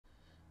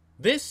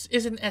This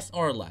is an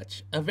SR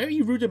latch, a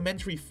very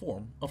rudimentary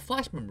form of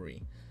flash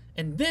memory.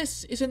 And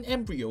this is an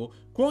embryo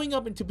growing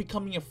up into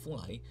becoming a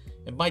fly,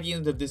 and by the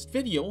end of this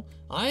video,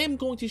 I am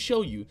going to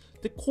show you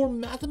the core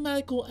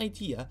mathematical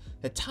idea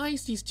that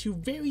ties these two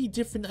very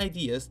different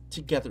ideas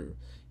together,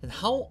 and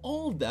how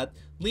all of that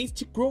leads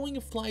to growing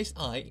a fly's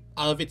eye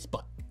out of its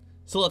butt.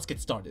 So let's get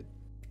started.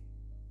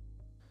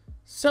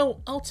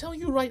 So I'll tell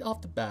you right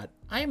off the bat,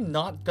 I am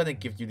not gonna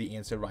give you the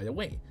answer right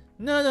away.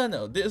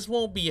 No, this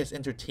won't be as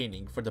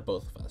entertaining for the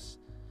both of us.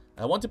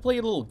 I want to play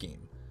a little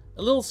game.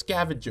 A little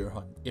scavenger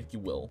hunt, if you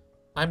will.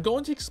 I'm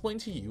going to explain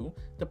to you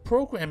the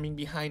programming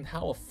behind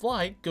how a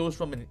fly goes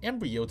from an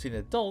embryo to an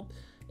adult,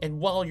 and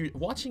while you're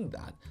watching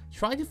that,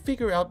 try to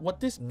figure out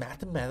what this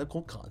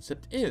mathematical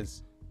concept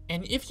is.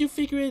 And if you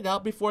figure it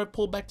out before I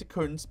pull back the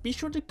curtains, be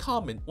sure to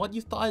comment what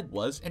you thought it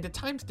was and the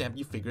timestamp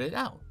you figured it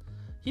out.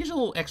 Here's a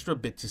little extra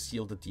bit to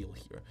seal the deal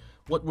here.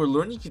 What we're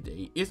learning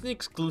today isn't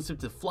exclusive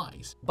to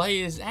flies, but it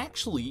is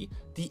actually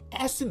the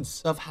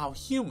essence of how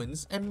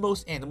humans and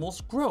most animals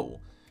grow.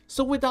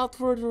 So without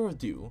further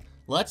ado,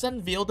 let's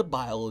unveil the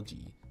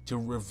biology to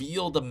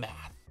reveal the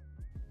math.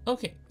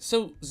 Okay,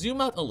 so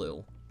zoom out a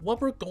little. What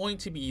we're going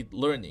to be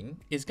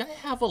learning is going to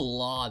have a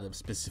lot of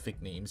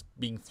specific names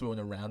being thrown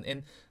around,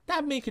 and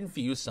that may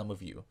confuse some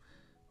of you.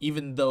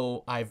 Even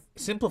though I've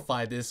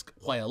simplified this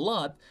quite a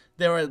lot,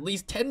 there are at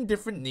least 10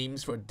 different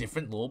names for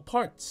different little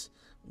parts.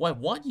 What I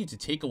want you to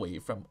take away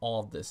from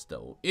all of this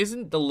though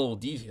isn't the little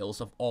details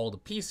of all the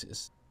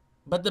pieces,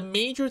 but the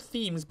major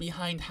themes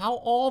behind how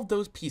all of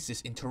those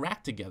pieces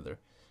interact together.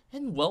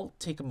 And well,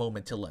 take a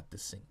moment to let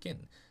this sink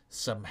in.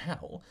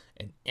 Somehow,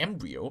 an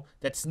embryo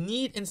that's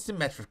neat and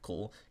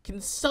symmetrical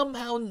can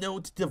somehow know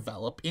to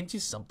develop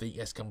into something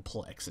as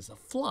complex as a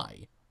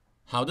fly.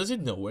 How does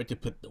it know where to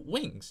put the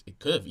wings? It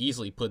could have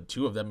easily put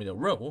two of them in a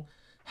row.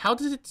 How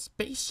does it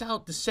space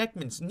out the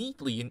segments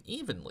neatly and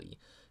evenly?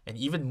 And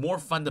even more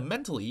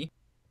fundamentally,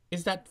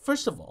 is that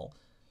first of all,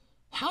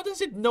 how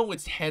does it know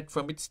its head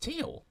from its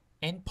tail?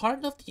 And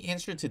part of the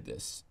answer to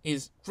this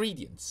is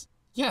gradients.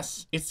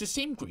 Yes, it's the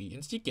same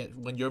gradients you get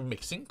when you're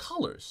mixing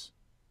colors.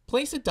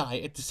 Place a dye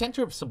at the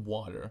center of some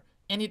water,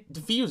 and it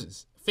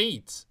diffuses,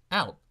 fades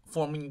out,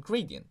 forming a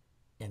gradient.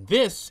 And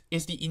this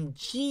is the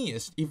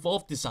ingenious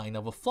evolved design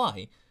of a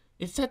fly.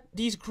 It's that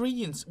these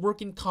gradients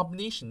work in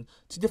combination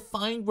to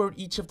define where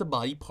each of the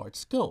body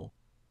parts go.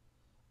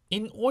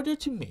 In order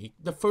to make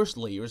the first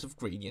layers of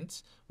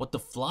gradients, what the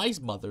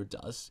fly's mother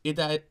does is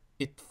that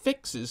it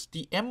fixes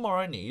the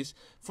mRNAs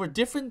for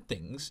different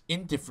things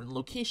in different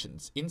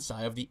locations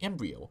inside of the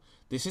embryo.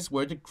 This is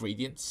where the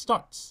gradient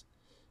starts.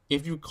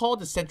 If you recall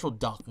the central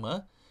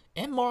dogma,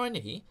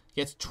 mRNA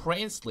gets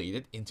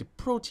translated into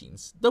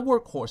proteins, the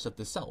workhorse of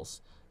the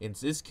cells. In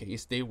this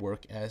case, they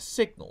work as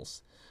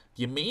signals.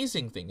 The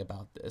amazing thing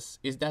about this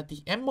is that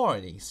the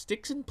mRNA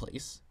sticks in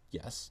place,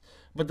 yes,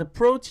 but the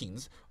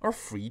proteins are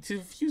free to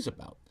diffuse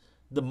about.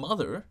 The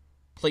mother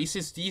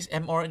places these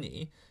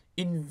mRNA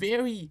in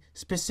very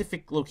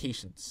specific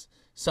locations.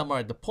 Some are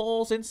at the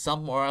poles and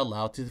some are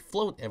allowed to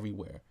float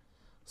everywhere.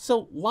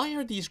 So why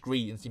are these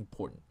gradients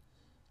important?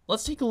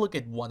 Let's take a look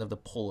at one of the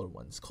polar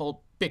ones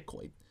called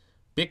bicoid.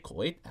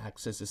 Bicoid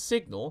acts as a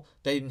signal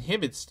that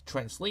inhibits the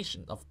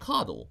translation of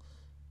caudal,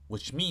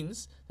 which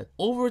means that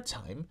over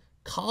time,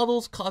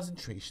 caudal's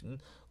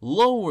concentration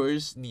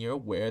lowers near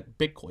where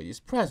bicoid is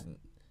present.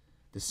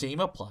 The same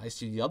applies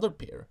to the other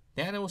pair,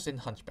 nanos and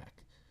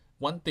hunchback.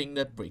 One thing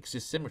that breaks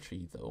this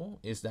symmetry though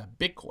is that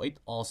bicoid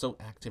also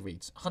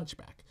activates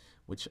hunchback,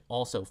 which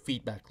also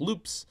feedback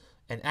loops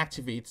and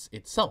activates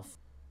itself,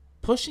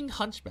 pushing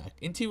hunchback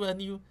into a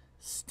new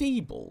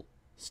stable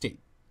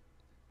state.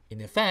 In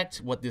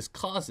effect, what this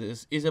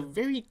causes is a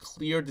very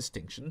clear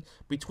distinction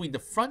between the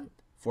front,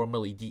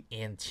 formerly the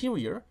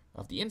anterior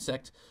of the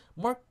insect,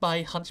 marked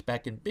by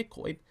hunchback and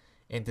bicoid,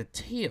 and the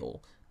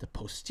tail, the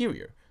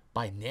posterior,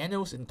 by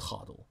nanos and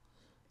caudal.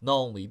 Not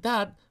only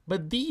that,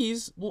 but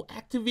these will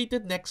activate the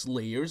next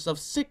layers of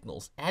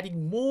signals,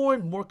 adding more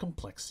and more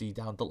complexity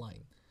down the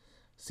line.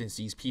 Since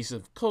these pieces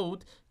of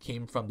code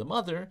came from the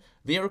mother,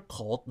 they are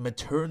called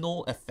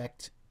maternal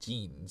effect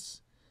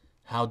genes.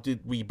 How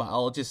did we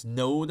biologists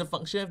know the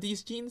function of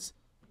these genes?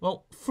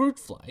 Well, fruit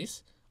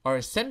flies are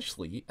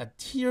essentially a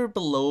tier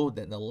below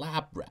than a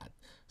lab rat.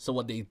 So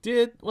what they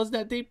did was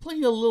that they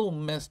played a little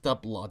messed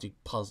up logic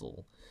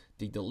puzzle.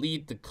 They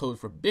deleted the code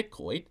for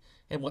bicoid,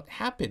 and what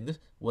happened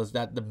was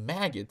that the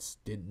maggots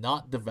did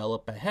not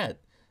develop a head.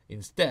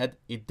 Instead,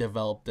 it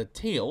developed a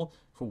tail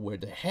for where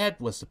the head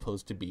was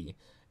supposed to be.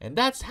 And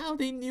that's how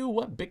they knew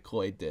what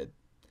bicoid did.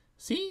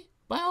 See?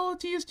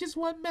 Biology is just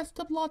one messed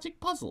up logic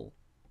puzzle.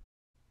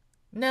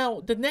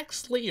 Now, the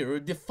next layer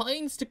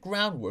defines the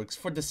groundworks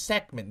for the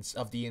segments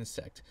of the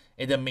insect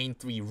and the main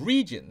three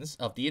regions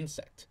of the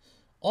insect.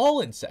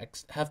 All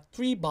insects have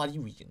three body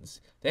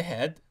regions: the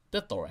head, the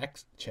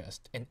thorax,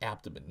 chest, and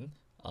abdomen,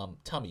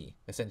 tummy,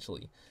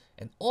 essentially.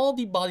 And all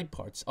the body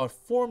parts are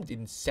formed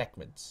in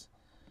segments.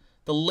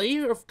 The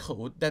layer of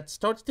code that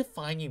starts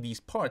defining these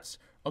parts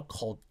are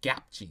called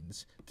gap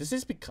genes. This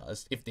is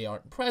because if they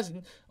aren't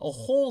present, a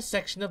whole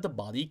section of the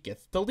body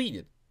gets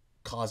deleted,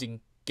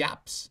 causing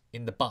gaps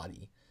in the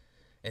body.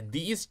 And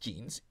these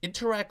genes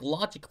interact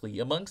logically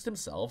amongst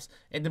themselves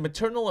and the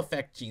maternal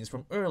effect genes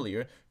from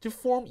earlier to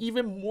form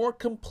even more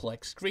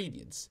complex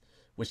gradients,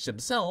 which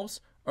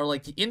themselves are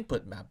like the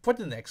input map for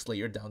the next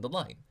layer down the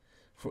line.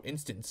 For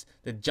instance,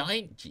 the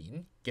giant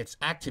gene gets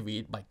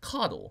activated by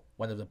caudal,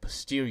 one of the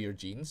posterior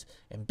genes,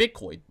 and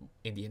bicoid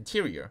in the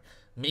anterior,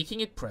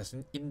 making it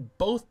present in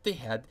both the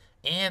head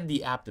and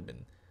the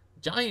abdomen.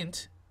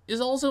 Giant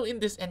is also in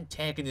this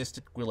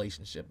antagonistic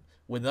relationship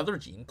with another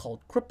gene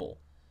called cripple,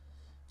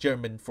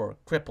 German for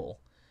cripple.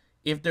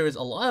 If there is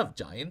a lot of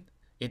giant,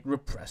 it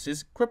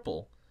represses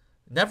cripple,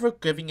 never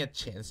giving a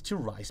chance to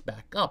rise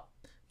back up,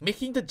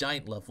 making the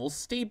giant levels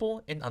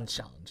stable and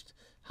unchallenged.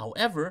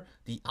 However,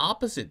 the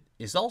opposite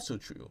is also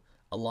true.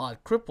 A lot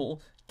of cripple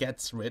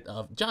gets rid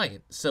of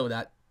giant, so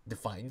that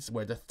defines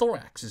where the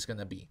thorax is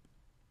gonna be.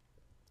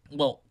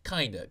 Well,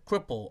 kinda.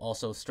 Cripple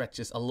also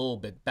stretches a little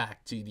bit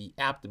back to the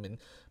abdomen,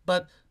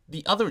 but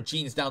the other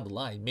genes down the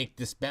line make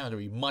this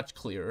boundary much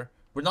clearer.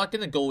 We're not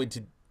gonna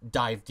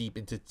dive deep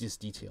into this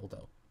detail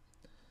though.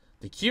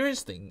 The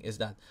curious thing is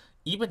that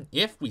even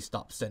if we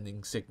stop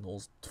sending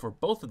signals for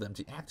both of them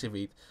to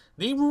activate,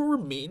 they will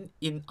remain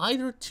in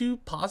either two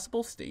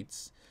possible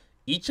states,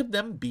 each of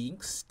them being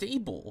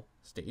stable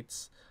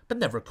states, but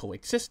never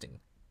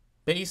coexisting,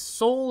 based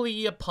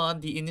solely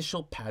upon the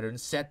initial pattern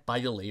set by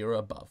the layer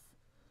above.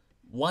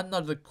 One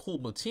other cool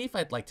motif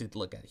I'd like to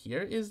look at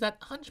here is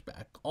that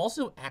Hunchback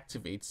also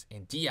activates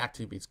and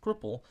deactivates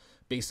Cripple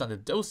based on the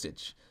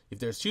dosage. If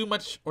there's too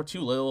much or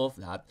too little of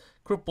that,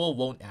 Cripple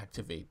won't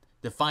activate,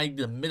 defining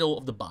the middle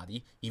of the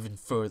body even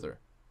further.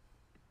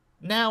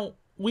 Now,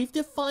 we've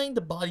defined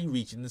the body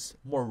regions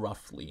more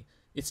roughly.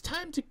 It's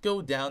time to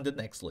go down the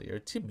next layer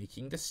to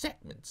making the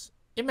segments.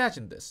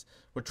 Imagine this,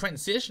 we're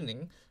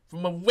transitioning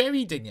from a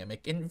very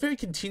dynamic and very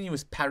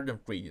continuous pattern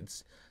of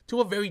gradients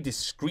to a very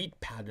discrete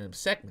pattern of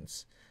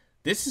segments.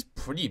 This is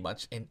pretty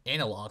much an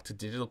analog to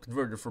digital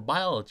converter for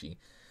biology.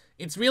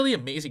 It's really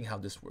amazing how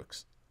this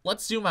works.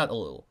 Let's zoom out a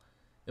little.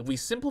 If we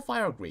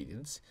simplify our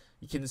gradients,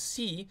 you can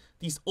see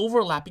these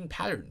overlapping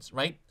patterns,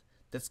 right?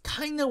 That's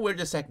kinda where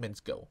the segments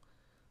go.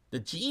 The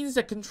genes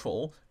that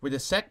control where the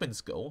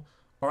segments go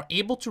are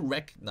able to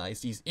recognize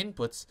these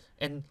inputs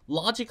and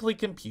logically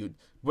compute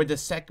where the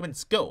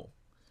segments go.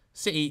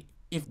 Say,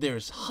 if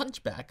there's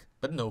Hunchback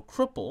but no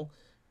Cripple,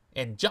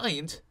 and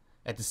Giant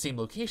at the same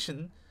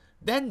location,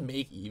 then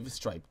make Eve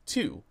stripe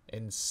 2,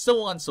 and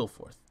so on and so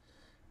forth.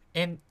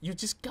 And you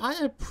just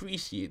gotta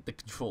appreciate the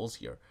controls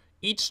here.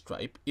 Each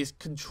stripe is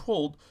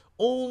controlled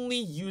only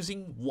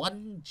using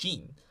one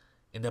gene.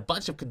 And a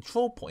bunch of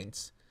control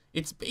points,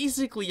 it's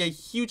basically a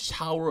huge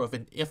tower of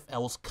an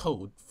if-else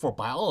code for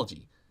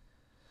biology.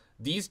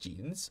 These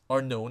genes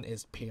are known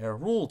as pair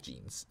rule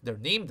genes. They're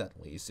named that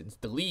way since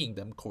deleting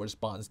them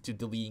corresponds to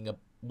deleting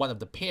one of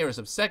the pairs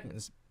of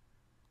segments.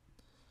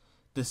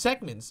 The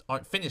segments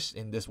aren't finished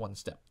in this one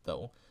step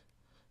though.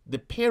 The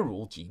pair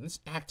rule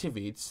genes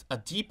activates a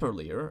deeper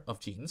layer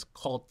of genes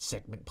called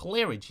segment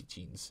polarity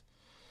genes.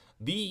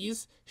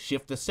 These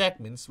shift the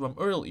segments from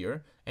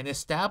earlier and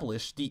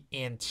establish the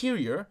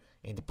anterior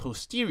and the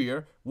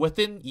posterior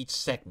within each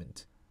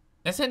segment.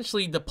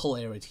 Essentially the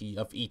polarity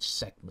of each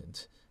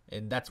segment,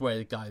 and that's where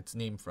it got its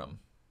name from.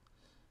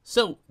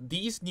 So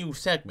these new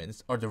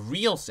segments are the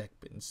real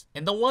segments,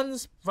 and the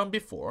ones from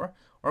before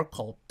are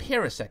called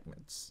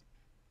parasegments.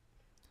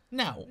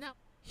 Now,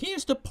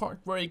 here's the part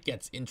where it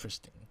gets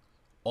interesting.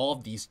 All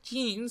of these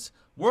genes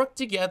work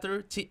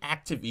together to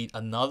activate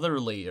another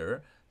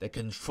layer that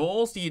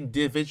controls the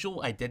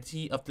individual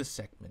identity of the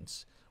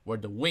segments, where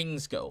the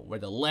wings go, where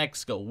the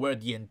legs go, where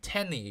the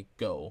antennae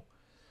go.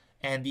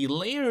 And the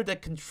layer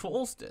that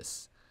controls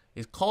this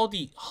is called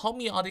the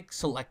homeotic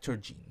selector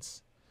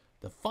genes.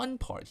 The fun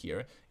part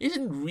here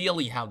isn't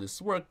really how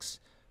this works,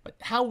 but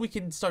how we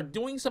can start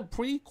doing some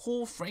pretty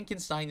cool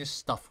Frankensteinish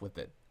stuff with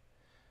it.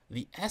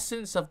 The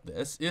essence of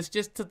this is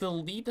just to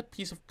delete a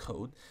piece of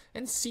code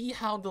and see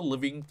how the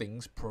living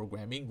thing's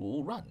programming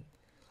will run.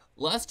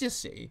 Let's just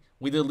say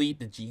we delete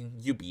the gene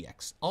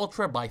UBX,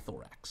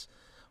 ultrabithorax.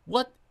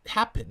 What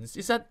happens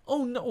is that,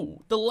 oh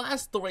no, the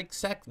last thoracic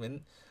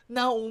segment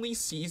now only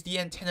sees the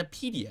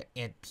antennapedia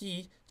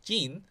 (ANT-P)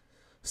 gene,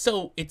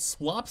 so it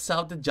swaps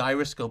out the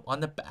gyroscope on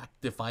the back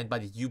defined by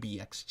the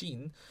UBX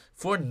gene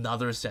for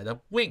another set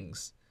of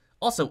wings.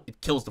 Also, it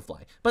kills the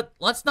fly, but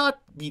let's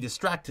not be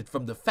distracted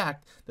from the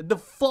fact that the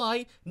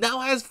fly now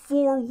has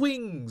 4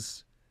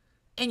 wings.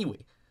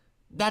 Anyway,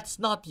 that's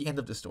not the end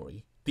of the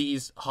story.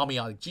 These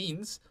homeotic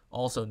genes,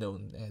 also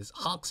known as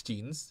Hox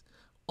genes,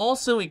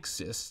 also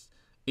exist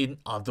in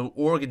other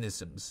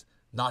organisms,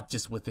 not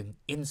just within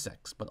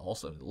insects, but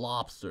also in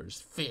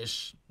lobsters,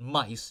 fish,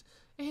 mice,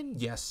 and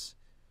yes,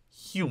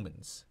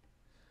 humans.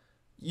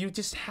 You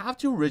just have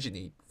to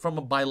originate from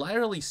a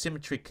bilaterally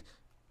symmetric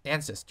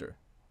ancestor.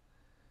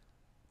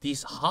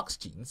 These Hox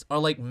genes are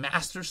like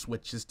master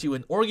switches to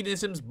an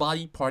organism's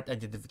body part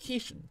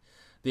identification.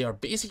 They are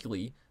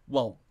basically,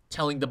 well,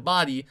 telling the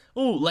body,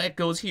 oh, leg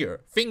goes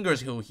here,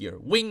 fingers go here,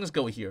 wings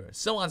go here,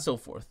 so on and so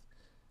forth.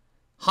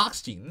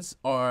 Hox genes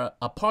are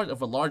a part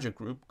of a larger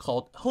group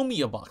called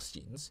homeobox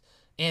genes,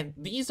 and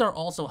these are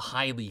also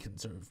highly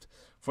conserved.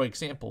 For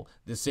example,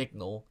 the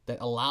signal that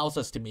allows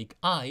us to make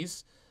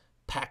eyes,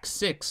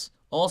 PAX6,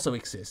 also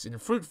exists in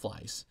fruit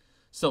flies.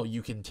 So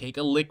you can take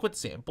a liquid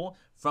sample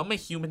from a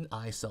human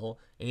eye cell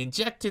and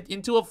inject it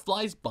into a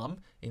fly's bum,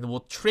 and it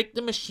will trick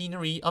the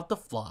machinery of the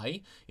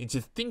fly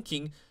into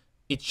thinking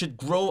it should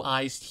grow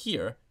eyes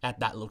here at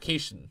that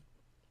location.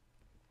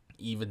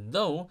 Even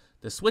though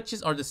the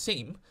switches are the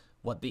same,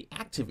 what they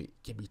activate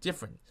can be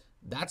different.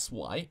 That's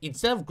why,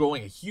 instead of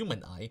growing a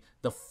human eye,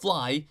 the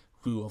fly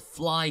grew a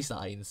fly's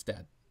eye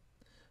instead.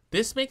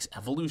 This makes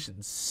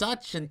evolution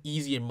such an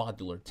easy and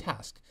modular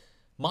task,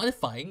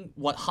 modifying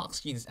what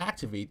Hox genes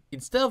activate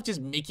instead of just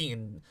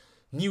making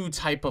a new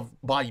type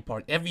of body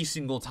part every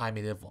single time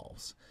it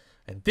evolves.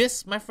 And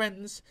this, my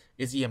friends,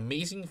 is the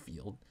amazing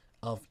field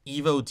of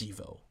Evo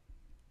Devo.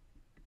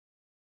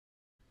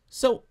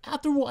 So,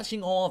 after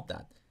watching all of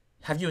that,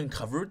 have you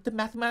uncovered the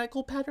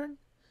mathematical pattern?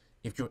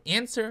 If your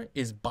answer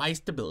is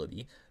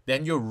bistability,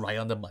 then you're right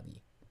on the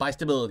money.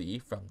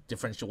 Bistability from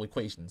differential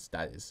equations,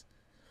 that is.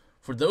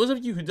 For those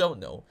of you who don't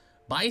know,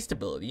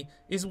 bistability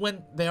is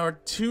when there are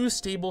two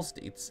stable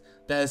states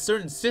that a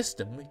certain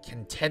system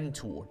can tend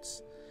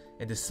towards,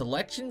 and the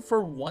selection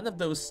for one of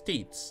those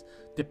states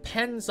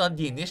depends on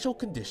the initial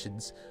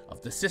conditions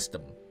of the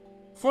system.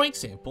 For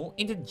example,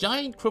 in the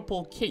giant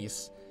cripple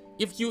case,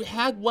 if you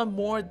had one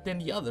more than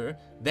the other,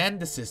 then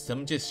the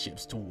system just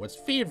shifts towards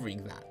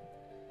favoring that.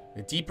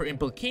 The deeper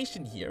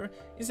implication here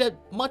is that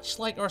much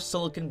like our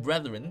silicon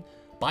brethren,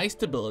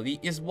 bistability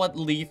is what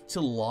leads to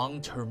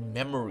long-term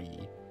memory.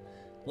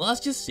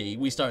 Let's just say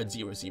we start at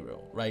 0,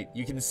 0, right?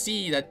 You can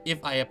see that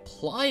if I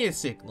apply a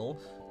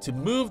signal to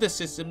move the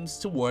systems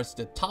towards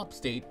the top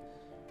state,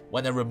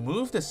 when I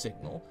remove the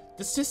signal,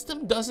 the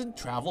system doesn't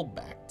travel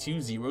back to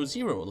 0,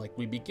 0 like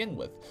we begin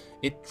with.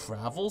 It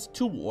travels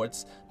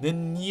towards the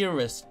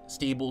nearest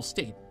stable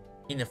state.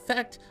 In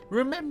effect,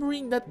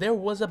 remembering that there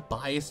was a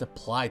bias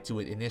applied to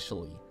it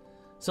initially.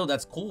 So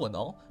that's cool and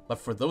all, but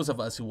for those of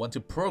us who want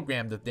to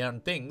program the damn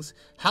things,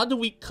 how do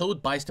we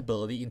code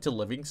bistability into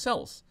living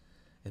cells?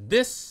 And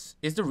this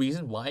is the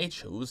reason why I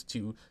chose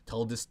to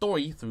tell this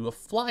story through a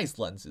fly's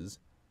lenses.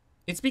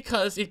 It's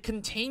because it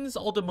contains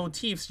all the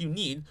motifs you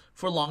need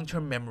for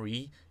long-term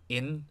memory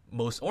in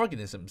most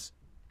organisms.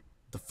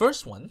 The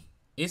first one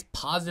is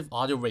positive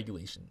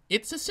autoregulation.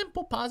 It's a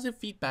simple positive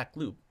feedback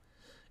loop.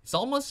 It's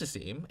almost the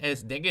same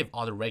as negative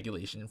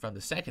autoregulation from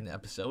the second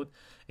episode,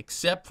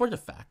 except for the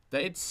fact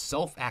that it's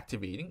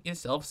self-activating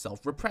instead of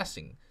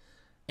self-repressing.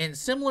 And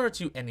similar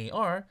to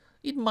NAR,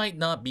 it might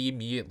not be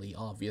immediately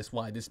obvious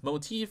why this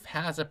motif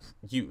has a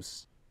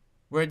use,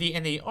 where the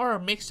NAR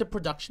makes the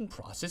production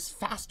process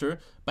faster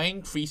by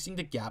increasing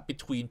the gap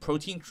between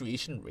protein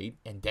creation rate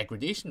and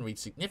degradation rate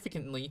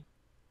significantly.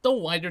 The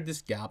wider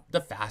this gap,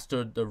 the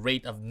faster the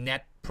rate of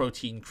net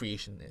protein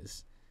creation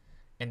is.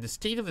 And the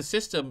state of the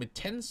system it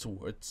tends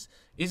towards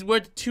is where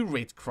the two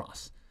rates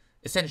cross.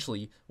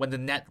 Essentially, when the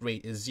net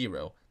rate is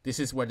 0, this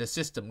is where the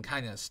system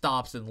kinda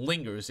stops and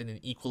lingers in an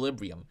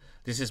equilibrium.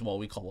 This is what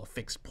we call a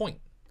fixed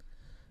point.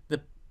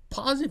 The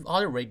positive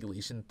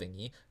autoregulation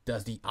thingy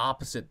does the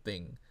opposite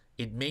thing.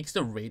 It makes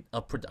the rate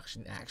of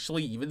production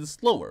actually even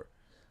slower.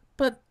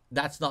 But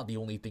that's not the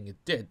only thing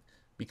it did,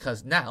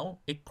 because now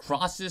it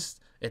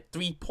crosses at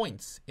 3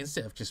 points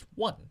instead of just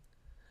 1.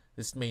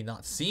 This may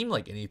not seem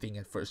like anything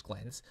at first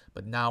glance,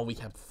 but now we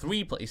have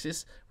 3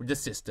 places where the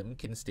system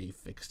can stay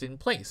fixed in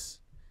place.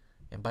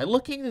 And by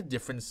looking at the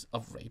difference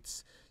of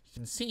rates, you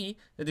can see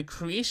that the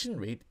creation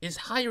rate is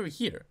higher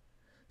here.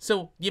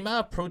 So the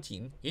amount of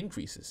protein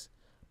increases.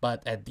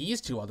 But at these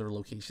 2 other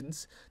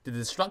locations, the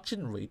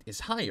destruction rate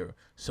is higher,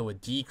 so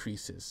it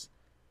decreases.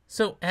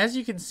 So as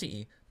you can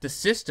see, the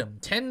system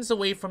tends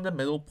away from the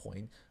middle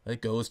point and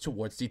it goes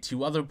towards the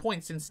 2 other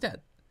points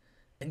instead.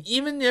 And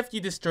even if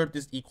you disturb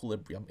this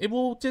equilibrium, it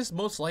will just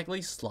most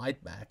likely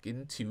slide back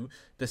into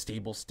the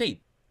stable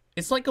state.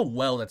 It's like a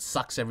well that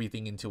sucks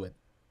everything into it.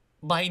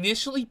 By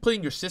initially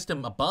putting your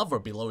system above or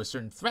below a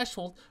certain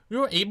threshold,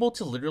 you're able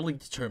to literally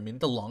determine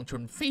the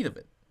long-term fate of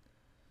it.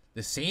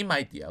 The same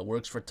idea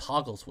works for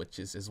toggle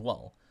switches as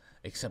well,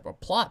 except our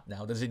plot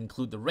now doesn't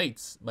include the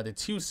rates, but the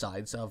 2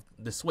 sides of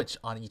the switch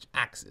on each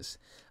axis.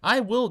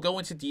 I will go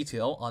into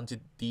detail onto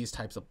these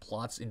types of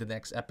plots in the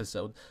next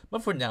episode,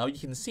 but for now you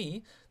can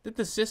see that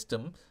the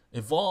system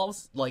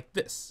evolves like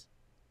this.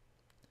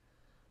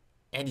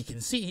 And you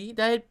can see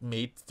that it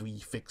made 3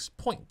 fixed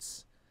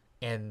points.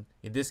 And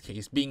in this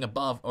case, being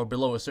above or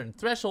below a certain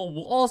threshold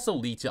will also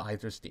lead to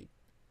either state.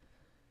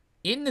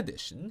 In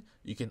addition,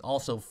 you can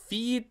also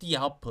feed the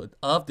output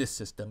of this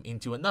system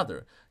into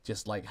another,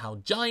 just like how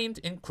Giant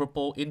and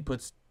Cripple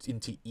inputs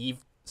into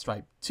Eve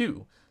Stripe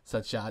 2,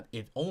 such that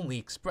it only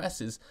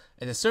expresses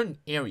in a certain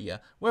area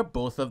where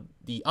both of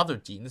the other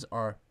genes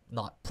are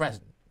not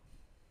present.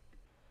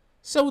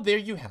 So there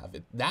you have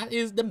it. That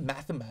is the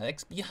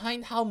mathematics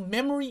behind how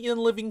memory in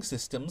living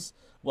systems,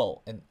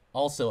 well, and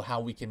also how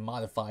we can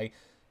modify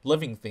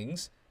living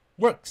things,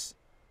 works.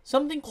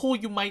 Something cool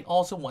you might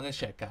also want to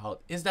check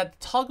out is that the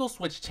toggle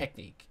switch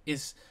technique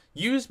is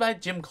used by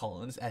Jim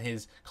Collins and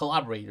his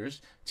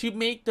collaborators to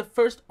make the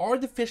first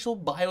artificial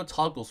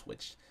bio-toggle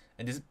switch,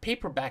 and this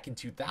paper back in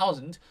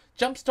 2000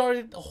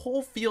 jump-started the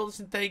whole field of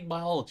synthetic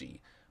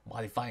biology,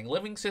 modifying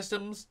living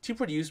systems to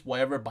produce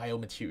whatever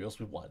biomaterials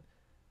we want.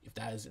 If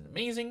that isn't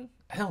amazing,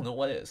 I don't know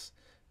what is.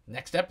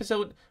 Next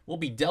episode, we'll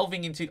be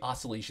delving into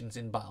oscillations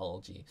in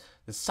biology,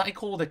 the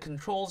cycle that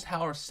controls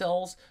how our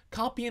cells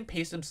copy and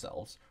paste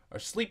themselves, our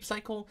sleep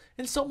cycle,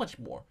 and so much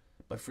more.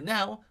 But for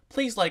now,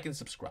 please like and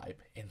subscribe,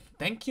 and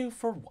thank you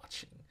for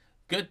watching.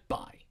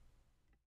 Goodbye.